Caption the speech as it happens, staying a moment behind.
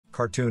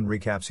Cartoon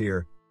Recaps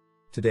here.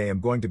 Today I'm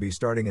going to be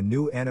starting a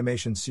new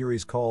animation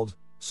series called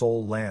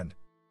Soul Land.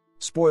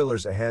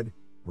 Spoilers ahead,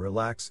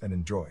 relax and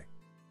enjoy.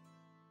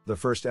 The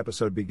first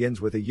episode begins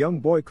with a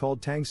young boy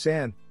called Tang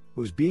San,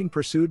 who's being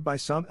pursued by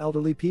some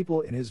elderly people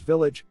in his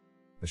village.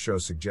 The show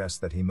suggests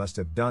that he must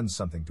have done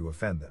something to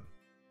offend them.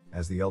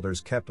 As the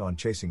elders kept on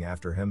chasing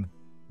after him,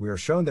 we are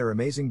shown their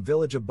amazing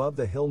village above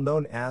the hill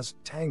known as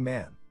Tang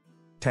Man.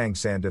 Tang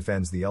San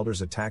defends the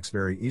elders' attacks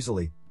very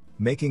easily,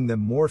 making them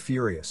more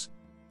furious.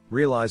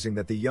 Realizing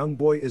that the young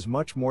boy is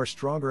much more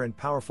stronger and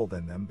powerful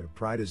than them, their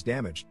pride is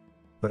damaged.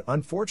 But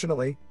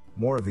unfortunately,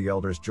 more of the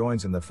elders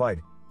joins in the fight,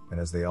 and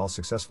as they all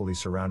successfully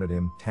surrounded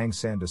him, Tang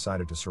San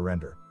decided to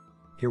surrender.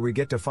 Here we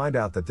get to find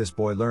out that this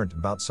boy learned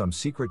about some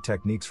secret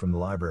techniques from the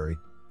library,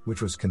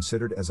 which was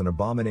considered as an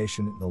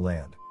abomination in the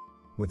land.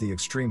 With the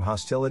extreme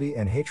hostility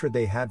and hatred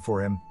they had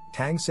for him,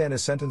 Tang San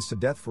is sentenced to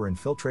death for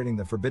infiltrating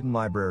the forbidden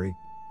library,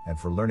 and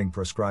for learning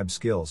proscribed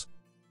skills.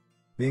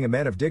 Being a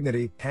man of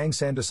dignity, Tang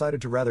San decided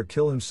to rather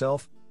kill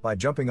himself by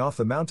jumping off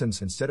the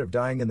mountains instead of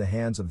dying in the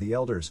hands of the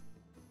elders.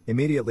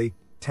 Immediately,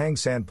 Tang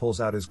San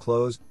pulls out his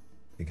clothes,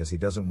 because he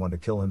doesn't want to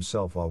kill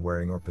himself while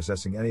wearing or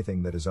possessing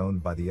anything that is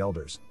owned by the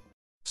elders.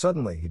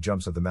 Suddenly, he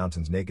jumps off the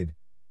mountains naked,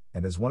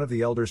 and as one of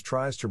the elders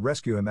tries to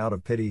rescue him out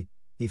of pity,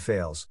 he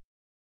fails.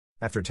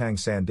 After Tang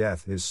San's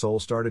death, his soul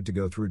started to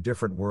go through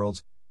different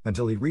worlds,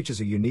 until he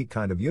reaches a unique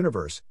kind of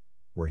universe,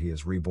 where he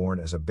is reborn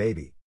as a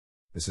baby.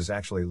 This is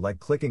actually like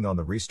clicking on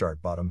the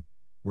restart button,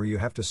 where you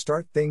have to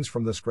start things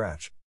from the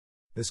scratch.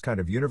 This kind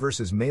of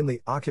universe is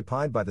mainly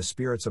occupied by the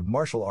spirits of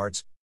martial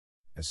arts.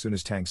 As soon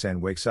as Tang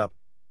San wakes up,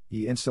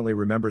 he instantly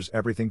remembers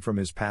everything from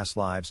his past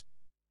lives.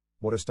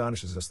 What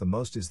astonishes us the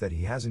most is that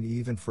he hasn't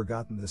even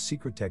forgotten the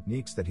secret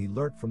techniques that he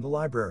learnt from the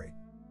library.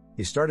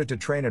 He started to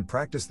train and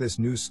practice this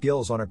new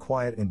skills on a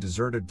quiet and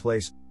deserted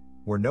place,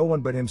 where no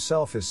one but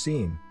himself is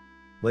seen.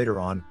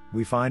 Later on,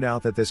 we find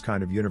out that this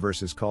kind of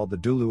universe is called the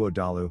Duluo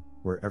Dalu,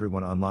 where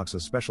everyone unlocks a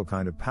special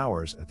kind of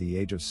powers at the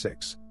age of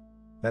 6.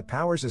 That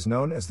powers is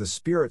known as the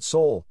Spirit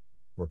Soul,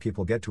 where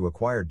people get to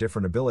acquire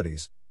different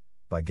abilities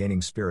by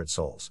gaining spirit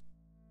souls.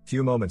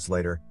 Few moments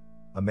later,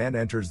 a man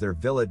enters their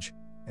village,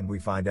 and we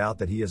find out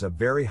that he is a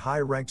very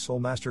high-ranked soul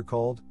master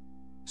called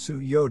Su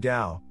Yo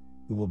Dao,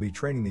 who will be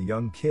training the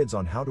young kids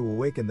on how to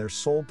awaken their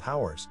soul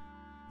powers.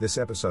 This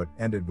episode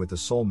ended with the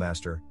soul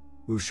master,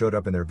 who showed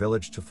up in their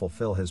village to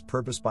fulfill his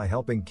purpose by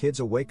helping kids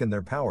awaken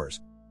their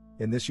powers.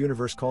 In this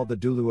universe called the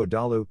Duluo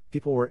Dalu,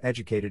 people were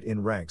educated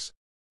in ranks.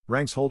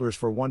 Ranks holders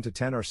for 1 to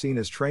 10 are seen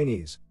as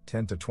trainees,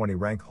 10 to 20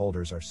 rank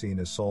holders are seen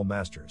as soul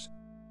masters,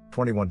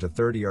 21 to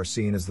 30 are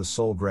seen as the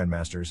soul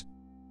grandmasters,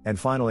 and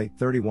finally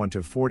 31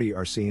 to 40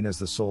 are seen as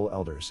the soul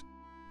elders.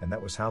 And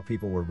that was how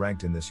people were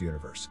ranked in this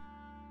universe.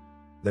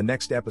 The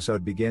next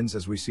episode begins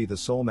as we see the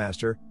soul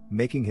master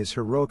making his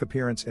heroic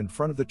appearance in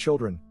front of the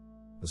children.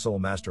 The soul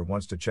master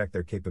wants to check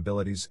their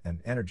capabilities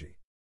and energy.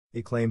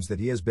 He claims that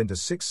he has been to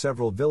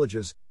several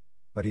villages,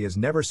 but he has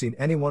never seen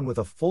anyone with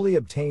a fully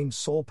obtained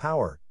soul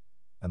power,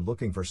 and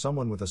looking for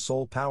someone with a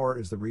soul power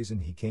is the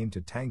reason he came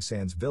to Tang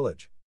San's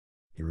village.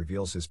 He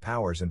reveals his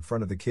powers in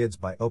front of the kids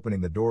by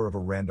opening the door of a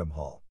random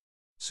hall.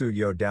 Su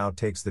Yo Dao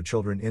takes the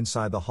children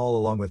inside the hall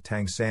along with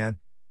Tang San,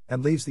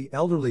 and leaves the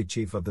elderly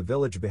chief of the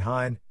village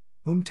behind,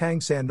 whom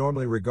Tang San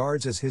normally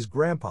regards as his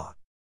grandpa.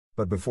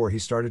 But before he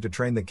started to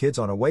train the kids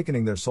on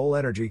awakening their soul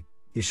energy,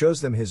 he shows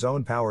them his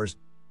own powers,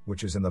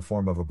 which is in the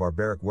form of a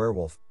barbaric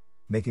werewolf,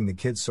 making the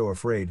kids so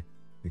afraid,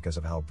 because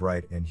of how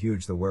bright and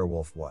huge the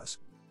werewolf was.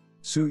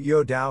 Su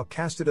Yo Dao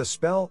casted a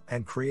spell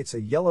and creates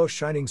a yellow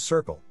shining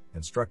circle,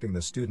 instructing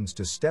the students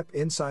to step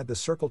inside the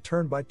circle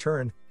turn by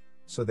turn,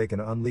 so they can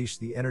unleash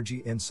the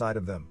energy inside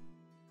of them.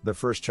 The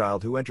first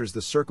child who enters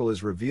the circle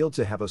is revealed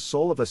to have a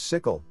soul of a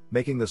sickle,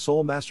 making the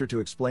soul master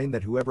to explain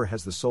that whoever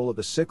has the soul of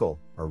a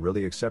sickle are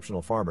really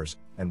exceptional farmers,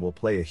 and will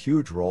play a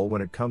huge role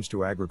when it comes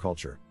to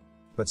agriculture.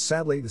 But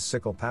sadly, the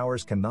sickle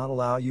powers cannot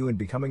allow you in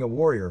becoming a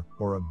warrior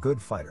or a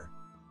good fighter.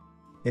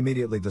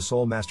 Immediately the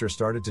soul master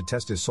started to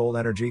test his soul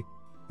energy,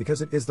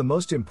 because it is the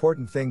most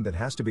important thing that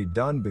has to be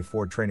done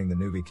before training the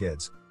newbie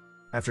kids.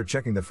 After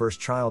checking the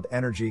first child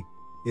energy,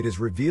 it is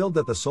revealed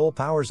that the soul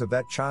powers of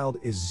that child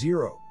is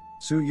 0.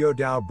 Su Yo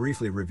Dao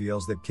briefly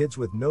reveals that kids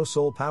with no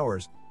soul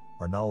powers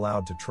are not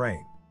allowed to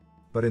train,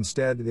 but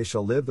instead they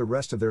shall live the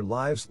rest of their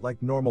lives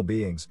like normal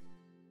beings.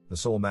 The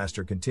soul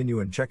master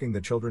continued checking the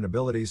children's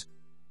abilities,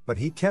 but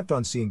he kept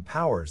on seeing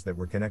powers that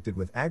were connected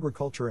with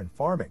agriculture and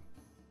farming.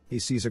 He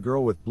sees a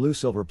girl with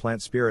blue-silver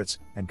plant spirits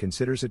and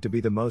considers it to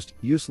be the most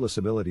useless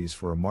abilities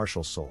for a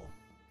martial soul.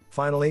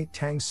 Finally,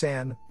 Tang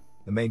San,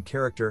 the main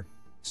character,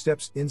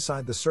 steps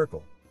inside the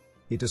circle.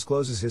 He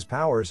discloses his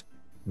powers,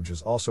 which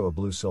is also a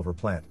blue-silver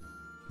plant.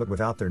 But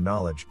without their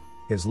knowledge,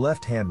 his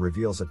left hand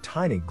reveals a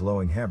tiny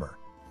glowing hammer.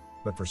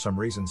 But for some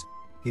reasons,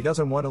 he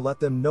doesn't want to let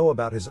them know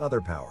about his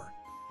other power.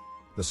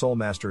 The soul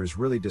master is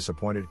really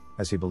disappointed,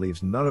 as he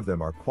believes none of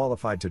them are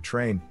qualified to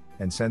train,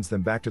 and sends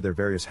them back to their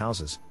various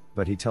houses,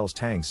 but he tells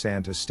Tang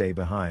San to stay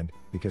behind,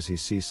 because he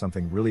sees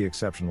something really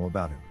exceptional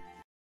about him.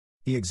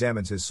 He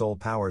examines his soul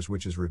powers,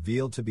 which is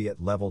revealed to be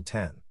at level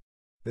 10.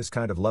 This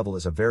kind of level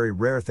is a very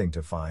rare thing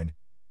to find,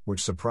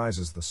 which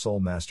surprises the Soul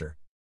Master.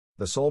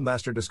 The Soul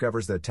Master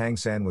discovers that Tang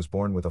San was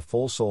born with a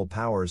full soul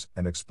powers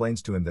and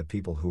explains to him that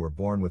people who are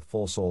born with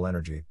full soul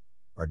energy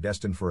are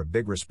destined for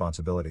big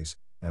responsibilities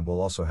and will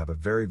also have a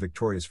very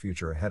victorious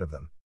future ahead of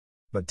them.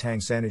 But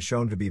Tang San is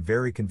shown to be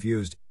very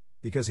confused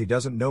because he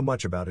doesn't know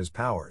much about his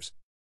powers.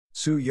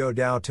 Su Yo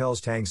Dao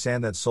tells Tang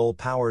San that soul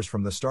powers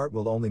from the start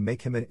will only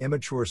make him an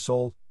immature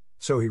soul,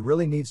 so he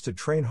really needs to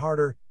train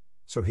harder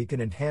so he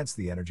can enhance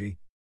the energy.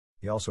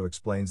 He also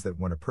explains that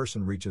when a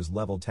person reaches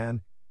level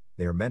 10,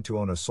 they are meant to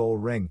own a soul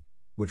ring,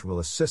 which will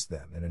assist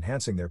them in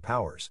enhancing their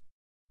powers.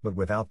 But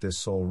without this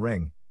soul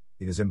ring,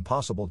 it is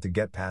impossible to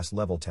get past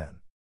level 10.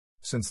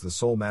 Since the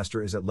Soul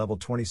Master is at level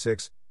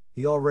 26,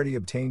 he already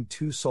obtained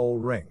 2 soul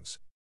rings.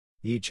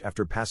 Each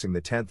after passing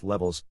the 10th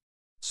levels.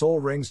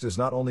 Soul rings does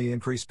not only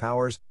increase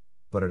powers,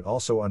 but it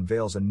also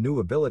unveils a new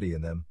ability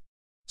in them.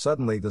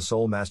 Suddenly the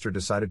Soul Master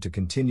decided to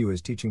continue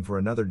his teaching for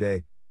another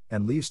day,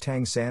 and leaves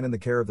Tang San in the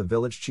care of the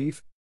village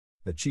chief.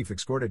 The chief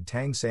escorted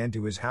Tang San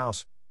to his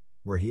house,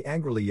 where he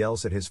angrily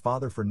yells at his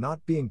father for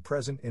not being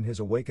present in his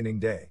awakening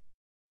day.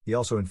 He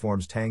also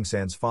informs Tang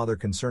San's father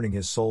concerning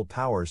his soul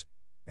powers,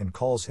 and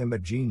calls him a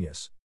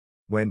genius.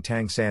 When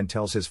Tang San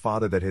tells his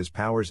father that his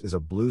powers is a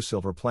blue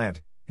silver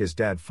plant, his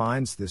dad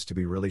finds this to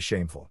be really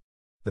shameful.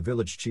 The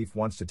village chief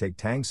wants to take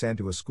Tang San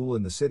to a school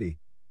in the city,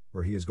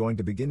 where he is going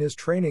to begin his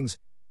trainings,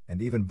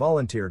 and even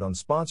volunteered on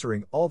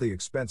sponsoring all the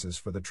expenses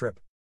for the trip.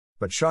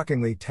 But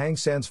shockingly, Tang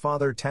San's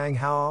father Tang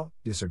Hao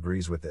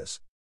disagrees with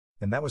this.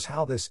 And that was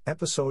how this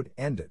episode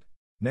ended.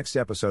 Next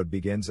episode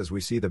begins as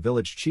we see the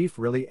village chief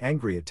really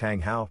angry at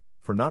Tang Hao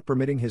for not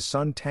permitting his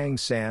son Tang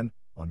San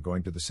on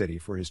going to the city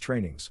for his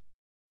trainings.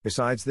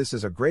 Besides, this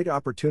is a great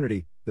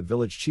opportunity. The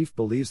village chief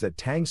believes that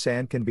Tang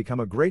San can become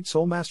a great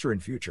soul master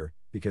in future,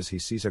 because he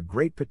sees a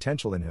great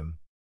potential in him.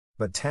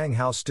 But Tang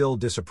Hao still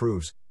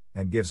disapproves,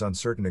 and gives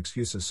uncertain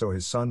excuses so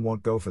his son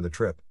won't go for the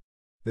trip.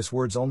 This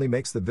words only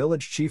makes the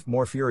village chief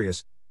more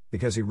furious,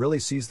 because he really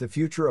sees the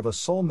future of a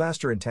soul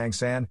master in Tang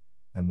San,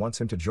 and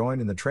wants him to join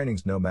in the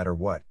trainings no matter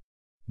what.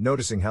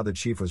 Noticing how the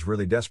chief was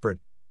really desperate,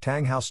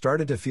 Tang Hao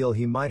started to feel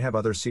he might have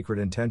other secret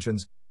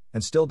intentions,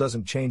 and still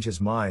doesn't change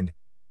his mind,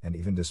 and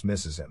even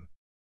dismisses him.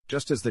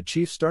 Just as the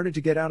chief started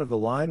to get out of the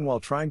line while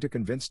trying to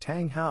convince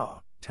Tang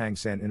Hao, Tang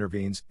San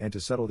intervenes, and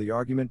to settle the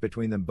argument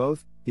between them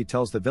both, he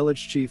tells the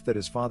village chief that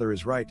his father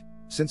is right,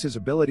 since his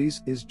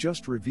abilities is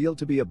just revealed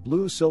to be a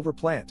blue-silver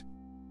plant,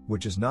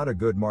 which is not a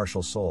good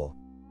martial soul.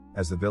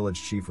 As the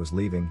village chief was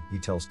leaving, he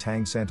tells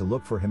Tang San to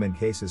look for him in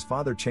case his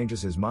father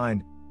changes his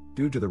mind,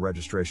 due to the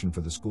registration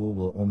for the school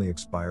will only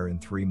expire in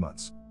 3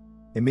 months.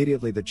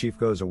 Immediately the chief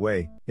goes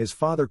away. His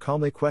father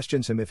calmly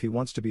questions him if he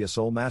wants to be a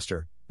soul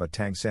master, but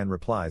Tang San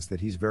replies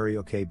that he's very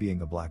okay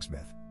being a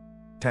blacksmith.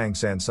 Tang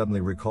San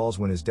suddenly recalls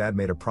when his dad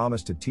made a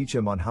promise to teach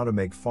him on how to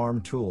make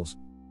farm tools,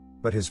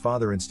 but his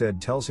father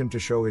instead tells him to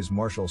show his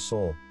martial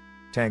soul.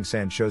 Tang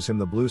San shows him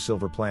the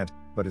blue-silver plant,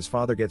 but his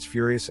father gets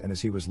furious, and as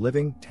he was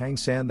living, Tang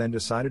San then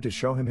decided to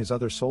show him his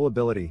other soul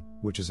ability,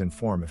 which is in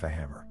form of a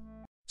hammer.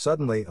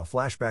 Suddenly, a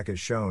flashback is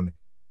shown,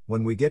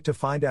 when we get to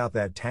find out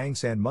that Tang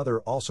San mother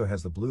also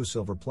has the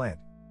blue-silver plant.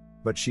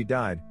 But she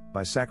died,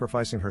 by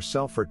sacrificing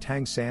herself for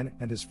Tang San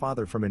and his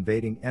father from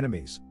invading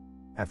enemies.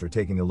 After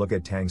taking a look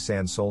at Tang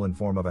San's soul in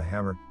form of a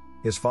hammer,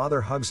 his father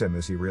hugs him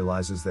as he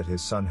realizes that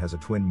his son has a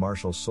twin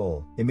martial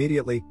soul.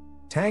 Immediately,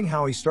 Tang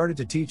Hao started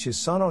to teach his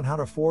son on how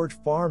to forge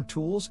farm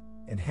tools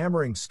and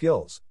hammering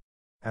skills.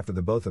 After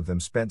the both of them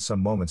spent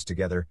some moments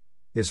together,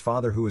 his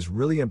father, who was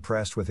really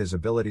impressed with his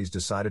abilities,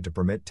 decided to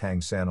permit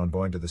Tang San on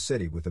going to the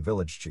city with the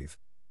village chief,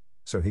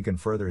 so he can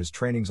further his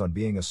trainings on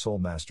being a soul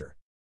master.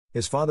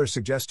 His father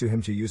suggests to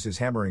him to use his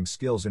hammering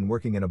skills in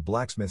working in a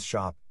blacksmith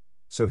shop,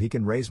 so he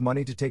can raise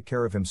money to take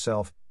care of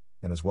himself,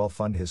 and as well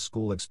fund his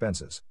school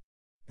expenses.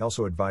 He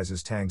also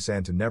advises Tang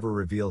San to never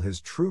reveal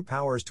his true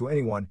powers to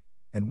anyone,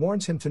 and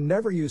warns him to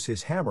never use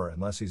his hammer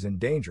unless he's in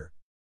danger.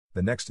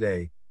 The next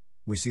day,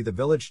 we see the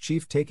village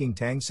chief taking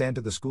Tang San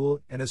to the school,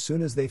 and as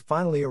soon as they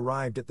finally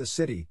arrived at the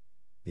city,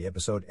 the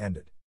episode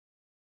ended.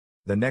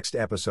 The next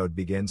episode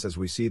begins as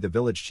we see the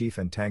village chief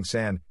and Tang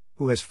San,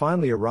 who has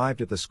finally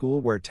arrived at the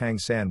school where Tang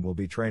San will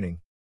be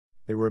training.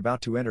 They were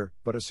about to enter,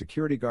 but a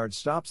security guard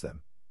stops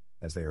them,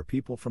 as they are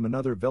people from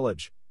another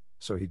village,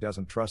 so he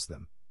doesn't trust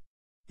them.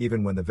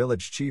 Even when the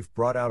village chief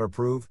brought out a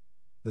proof,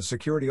 the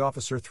security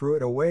officer threw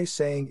it away,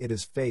 saying it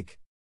is fake.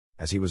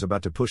 As he was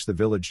about to push the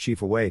village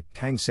chief away,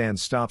 Tang San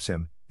stops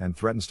him, and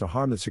threatens to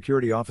harm the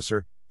security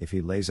officer if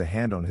he lays a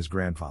hand on his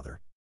grandfather.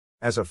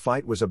 As a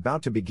fight was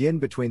about to begin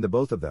between the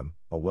both of them,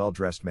 a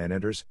well-dressed man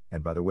enters,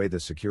 and by the way the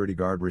security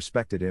guard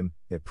respected him,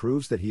 it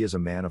proves that he is a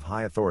man of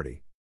high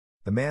authority.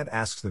 The man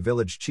asks the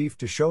village chief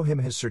to show him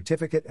his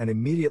certificate, and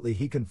immediately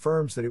he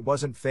confirms that it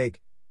wasn't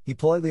fake. He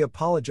politely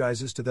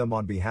apologizes to them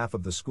on behalf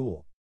of the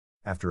school.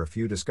 After a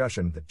few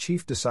discussion, the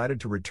chief decided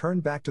to return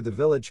back to the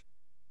village,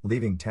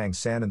 leaving Tang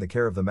San in the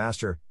care of the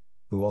master,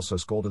 who also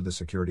scolded the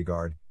security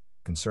guard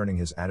concerning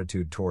his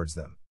attitude towards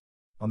them.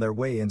 On their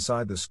way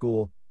inside the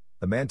school,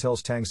 the man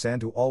tells Tang San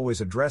to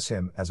always address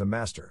him as a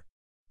master.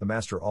 The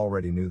master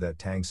already knew that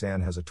Tang San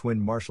has a twin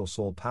martial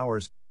soul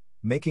powers,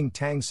 making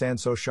Tang San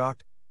so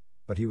shocked,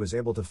 but he was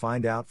able to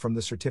find out from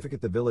the certificate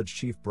the village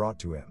chief brought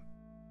to him.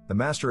 The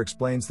master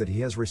explains that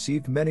he has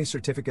received many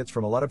certificates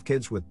from a lot of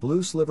kids with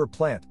blue sliver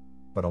plant,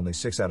 but only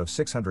 6 out of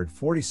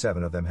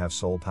 647 of them have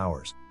soul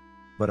powers.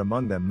 But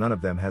among them none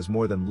of them has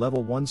more than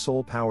level 1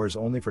 soul powers,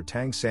 only for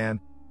Tang San,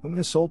 whom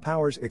his soul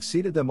powers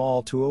exceeded them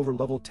all to over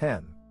level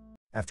 10.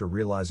 After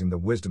realizing the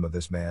wisdom of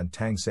this man,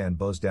 Tang San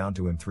bows down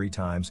to him 3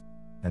 times,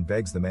 and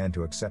begs the man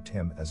to accept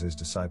him as his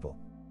disciple.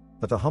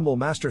 But the humble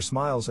master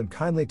smiles and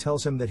kindly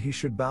tells him that he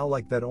should bow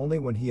like that only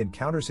when he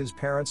encounters his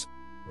parents,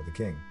 or the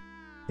king.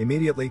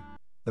 Immediately,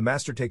 the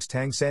master takes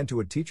Tang San to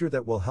a teacher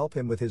that will help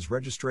him with his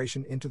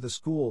registration into the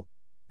school,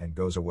 and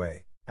goes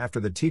away. After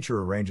the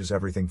teacher arranges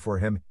everything for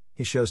him,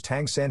 he shows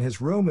Tang San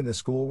his room in the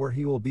school where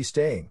he will be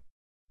staying.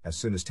 As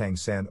soon as Tang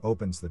San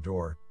opens the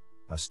door,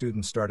 a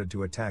student started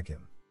to attack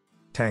him.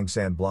 Tang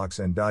San blocks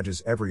and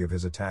dodges every of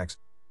his attacks,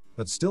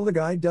 but still the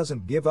guy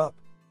doesn't give up.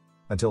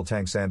 Until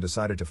Tang San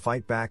decided to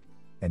fight back,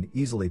 and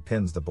easily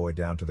pins the boy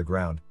down to the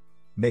ground,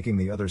 making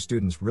the other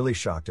students really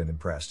shocked and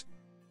impressed.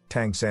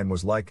 Tang San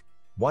was like,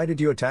 "Why did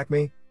you attack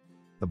me?"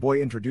 The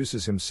boy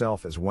introduces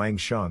himself as Wang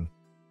Sheng.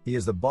 He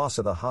is the boss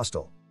of the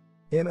hostel.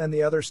 Him and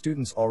the other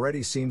students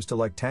already seems to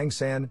like Tang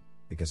San,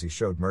 because he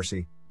showed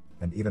mercy,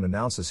 and even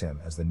announces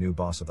him as the new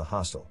boss of the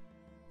hostel.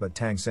 But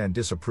Tang San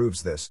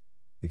disapproves this,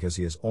 because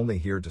he is only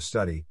here to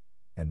study,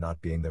 and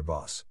not being their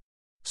boss.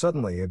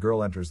 Suddenly a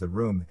girl enters the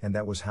room, and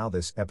that was how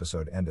this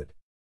episode ended.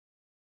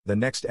 The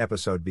next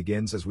episode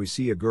begins as we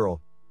see a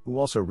girl, who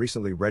also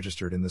recently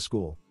registered in the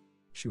school.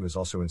 She was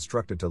also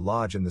instructed to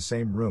lodge in the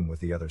same room with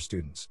the other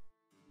students.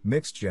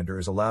 Mixed gender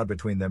is allowed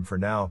between them for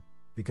now,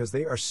 because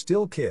they are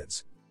still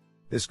kids.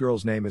 This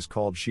girl's name is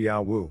called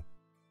Xiao Wu.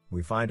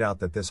 We find out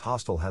that this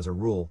hostel has a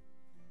rule,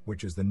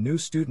 which is the new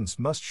students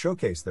must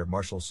showcase their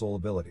martial soul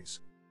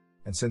abilities.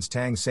 And since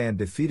Tang San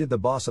defeated the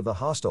boss of the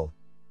hostel,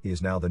 he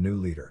is now the new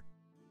leader.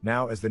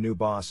 Now as the new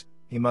boss,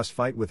 he must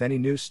fight with any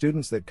new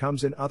students that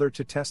comes in other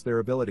to test their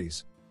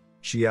abilities.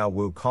 Xiao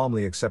Wu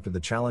calmly accepted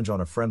the challenge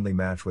on a friendly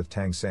match with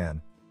Tang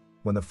San.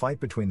 When the fight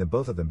between the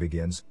both of them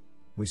begins,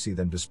 we see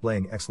them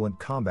displaying excellent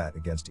combat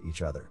against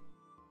each other.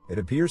 It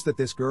appears that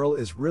this girl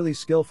is really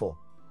skillful,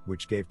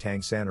 which gave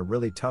Tang San a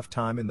really tough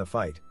time in the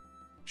fight.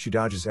 She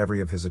dodges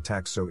every of his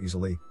attacks so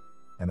easily,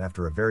 and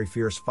after a very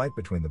fierce fight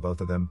between the both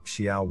of them,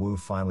 Xiao Wu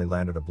finally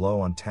landed a blow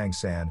on Tang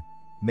San,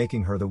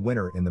 making her the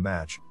winner in the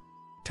match.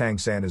 Tang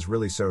San is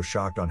really so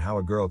shocked on how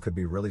a girl could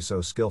be really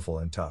so skillful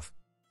and tough.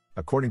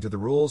 According to the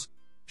rules,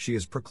 she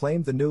is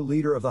proclaimed the new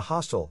leader of the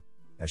hostel,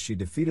 as she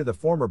defeated the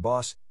former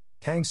boss,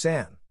 Tang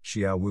San.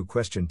 Xiao Wu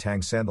questioned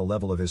Tang San the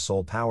level of his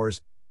soul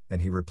powers,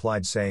 and he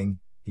replied saying,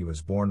 he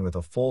was born with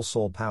a full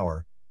soul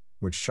power,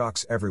 which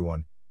shocks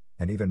everyone,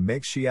 and even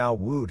makes Xiao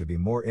Wu to be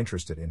more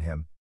interested in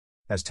him.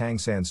 As Tang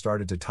San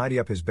started to tidy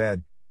up his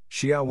bed,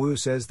 Xiao Wu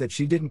says that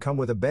she didn't come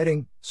with a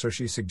bedding, so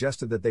she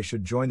suggested that they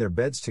should join their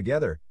beds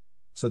together,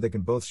 so they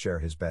can both share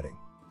his bedding.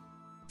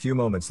 Few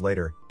moments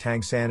later,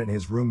 Tang San and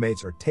his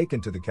roommates are taken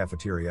to the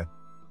cafeteria,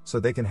 so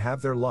they can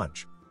have their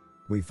lunch.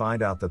 We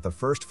find out that the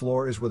first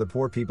floor is where the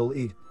poor people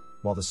eat,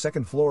 while the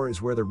second floor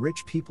is where the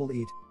rich people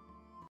eat.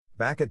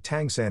 Back at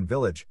Tang San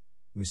village,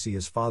 we see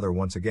his father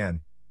once again,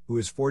 who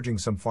is forging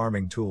some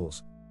farming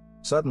tools.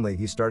 Suddenly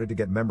he started to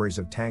get memories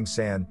of Tang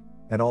San,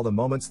 and all the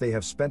moments they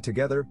have spent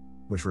together,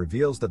 which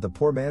reveals that the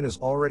poor man is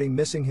already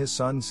missing his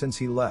son since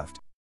he left.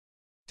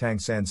 Tang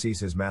San sees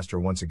his master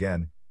once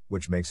again,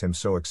 which makes him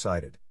so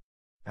excited.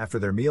 After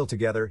their meal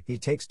together, he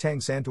takes Tang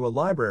San to a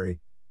library,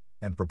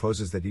 and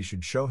proposes that he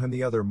should show him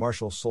the other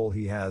martial soul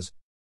he has.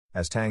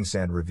 As Tang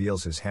San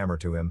reveals his hammer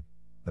to him,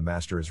 the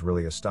master is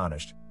really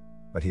astonished,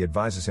 but he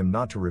advises him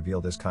not to reveal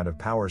this kind of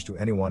powers to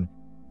anyone,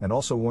 and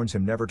also warns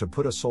him never to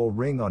put a soul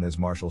ring on his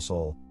martial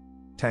soul.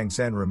 Tang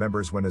San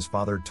remembers when his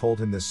father told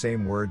him the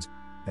same words,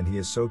 and he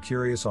is so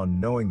curious on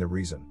knowing the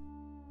reason.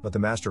 But the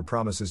master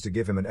promises to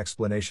give him an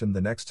explanation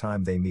the next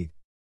time they meet.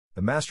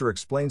 The master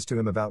explains to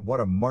him about what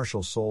a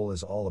martial soul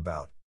is all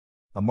about.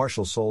 A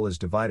martial soul is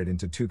divided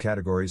into 2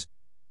 categories,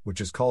 which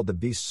is called the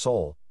beast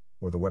soul,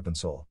 or the weapon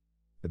soul.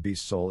 The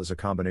beast soul is a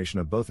combination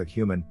of both a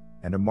human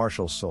and a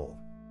martial soul.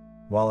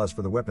 While as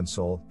for the weapon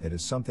soul, it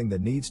is something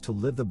that needs to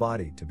live the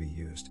body to be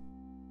used.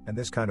 And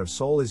this kind of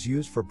soul is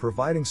used for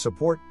providing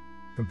support,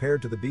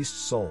 compared to the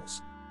beast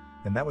souls.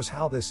 And that was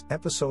how this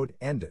episode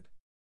ended.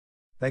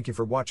 Thank you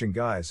for watching,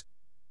 guys.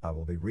 I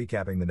will be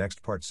recapping the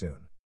next part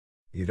soon.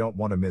 You don't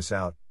want to miss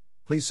out.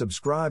 Please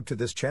subscribe to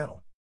this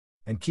channel.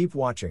 And keep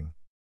watching.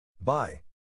 Bye.